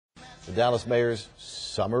the Dallas Mayor's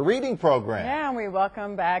summer reading program. Yeah, and we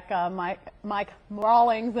welcome back Mike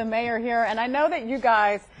Rawlings, the mayor here. And I know that you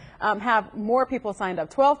guys have more people signed up,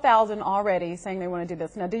 12,000 already saying they want to do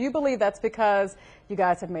this. Now, do you believe that's because you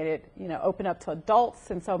guys have made it, open up to adults,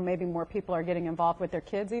 and so maybe more people are getting involved with their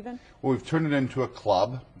kids even? Well, we've turned it into a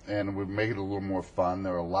club, and we've made it a little more fun.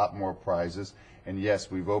 There are a lot more prizes. And yes,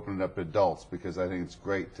 we've opened it up to adults because I think it's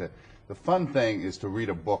great to, the fun thing is to read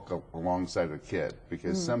a book alongside a kid,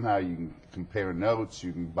 because somehow you can compare notes,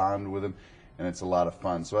 you can bond with them, and it's a lot of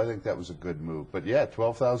fun. So I think that was a good move. But yeah,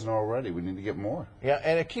 12,000 already. We need to get more. Yeah,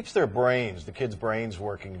 and it keeps their brains, the kids' brains,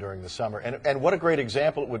 working during the summer. And what a great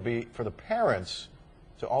example it would be for the parents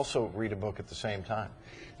to also read a book at the same time.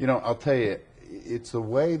 I'll tell you, it's the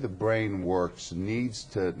way the brain works needs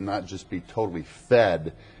to not just be totally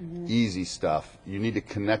fed easy stuff. You need to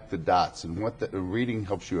connect the dots, and what the reading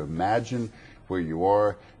helps you imagine where you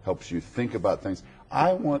are, helps you think about things.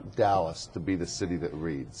 I want Dallas to be the city that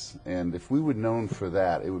reads, and if we were known for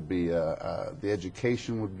that, it would be the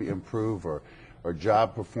education would be improved, or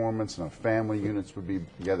job performance, and our family units would be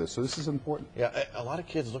together. So this is important. Yeah, a lot of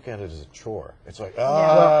kids look at it as a chore. It's like,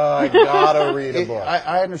 I gotta read a book.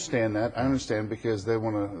 I understand that. I understand, because they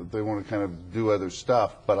want to kind of do other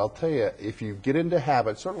stuff. But I'll tell you, if you get into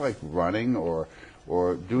habits, sort of like running or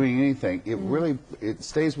doing anything, it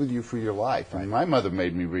stays with you for your life. And my mother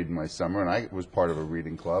made me read in my summer, and I was part of a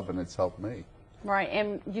reading club, and it's helped me. Right,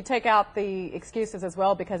 and you take out the excuses as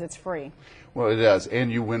well because it's free. Well, it does,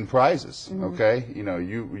 and you win prizes. Okay,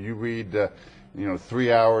 you read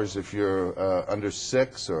 3 hours if you're under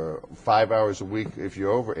 6, or 5 hours a week if you're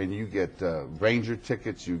over, and you get Ranger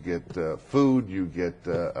tickets, you get food, you get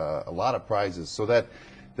a lot of prizes. So that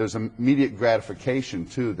there's immediate gratification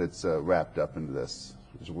too that's wrapped up into this.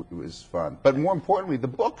 It was fun, but more importantly, the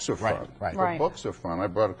books are fun. Right. The books are fun. I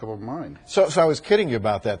brought a couple of mine. So I was kidding you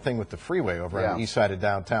about that thing with the freeway over on the east side of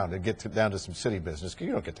downtown to get down to some city business.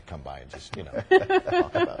 You don't get to come by and just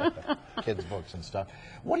talk about kids' books and stuff.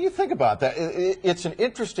 What do you think about that? It's an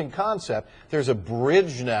interesting concept. There's a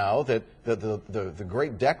bridge now, that the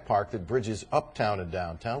great deck park that bridges uptown and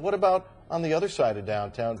downtown. What about on the other side of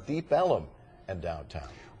downtown, Deep Ellum and downtown?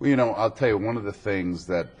 Well, I'll tell you, one of the things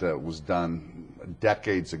that was done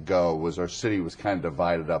decades ago was our city was kind of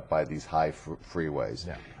divided up by these high freeways.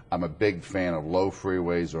 Yeah. I'm a big fan of low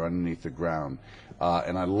freeways or underneath the ground.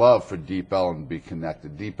 And I love for Deep Ellum to be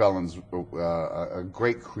connected. Deep Ellum's a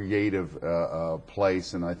great creative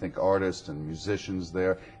place, and I think artists and musicians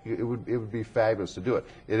there, it would be fabulous to do it.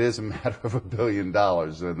 It is a matter of $1 billion,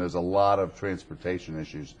 and there's a lot of transportation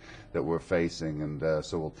issues that we're facing, and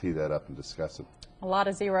so we'll tee that up and discuss it. A lot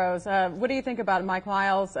of zeros. What do you think about Mike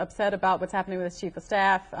Miles upset about what's happening with his chief of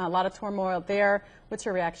staff? A lot of turmoil there. What's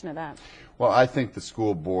your reaction to that? Well, I think the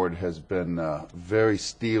school board has been very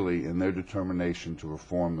steely in their determination to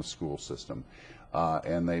reform the school system.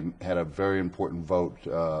 And they had a very important vote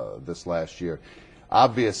this last year.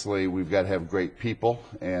 Obviously, we've got to have great people,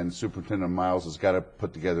 and Superintendent Miles has got to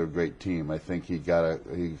put together a great team. I think he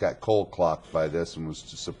got cold clocked by this and was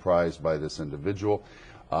surprised by this individual.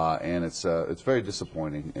 And it's very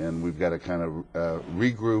disappointing, and we've got to kind of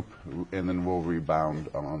regroup, and then we'll rebound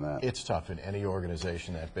on that. It's tough in any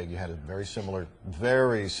organization that big. You had a very similar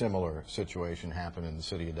situation happen in the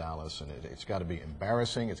city of Dallas, and it's got to be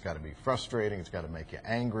embarrassing, it's got to be frustrating, it's got to make you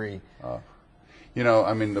angry.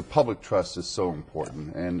 The public trust is so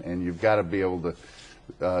important, and you've got to be able to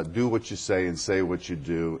do what you say what you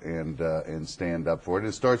do, and stand up for it.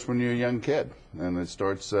 It starts when you're a young kid, and it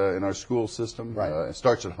starts in our school system. It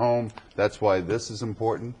starts at home. That's why this is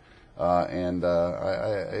important,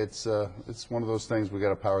 it's one of those things we got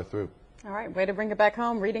to power through. All right, way to bring it back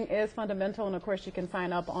home. Reading is fundamental, and of course you can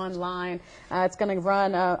sign up online. It's going to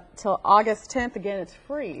run till August 10th. Again, it's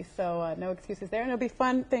free, so no excuses there, and it'll be a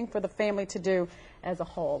fun thing for the family to do as a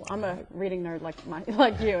whole. I'm a reading nerd like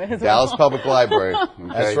you as Dallas well. Public Library. Okay?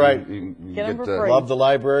 That's right. Get them for free. Love the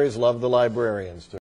libraries, love the librarians too.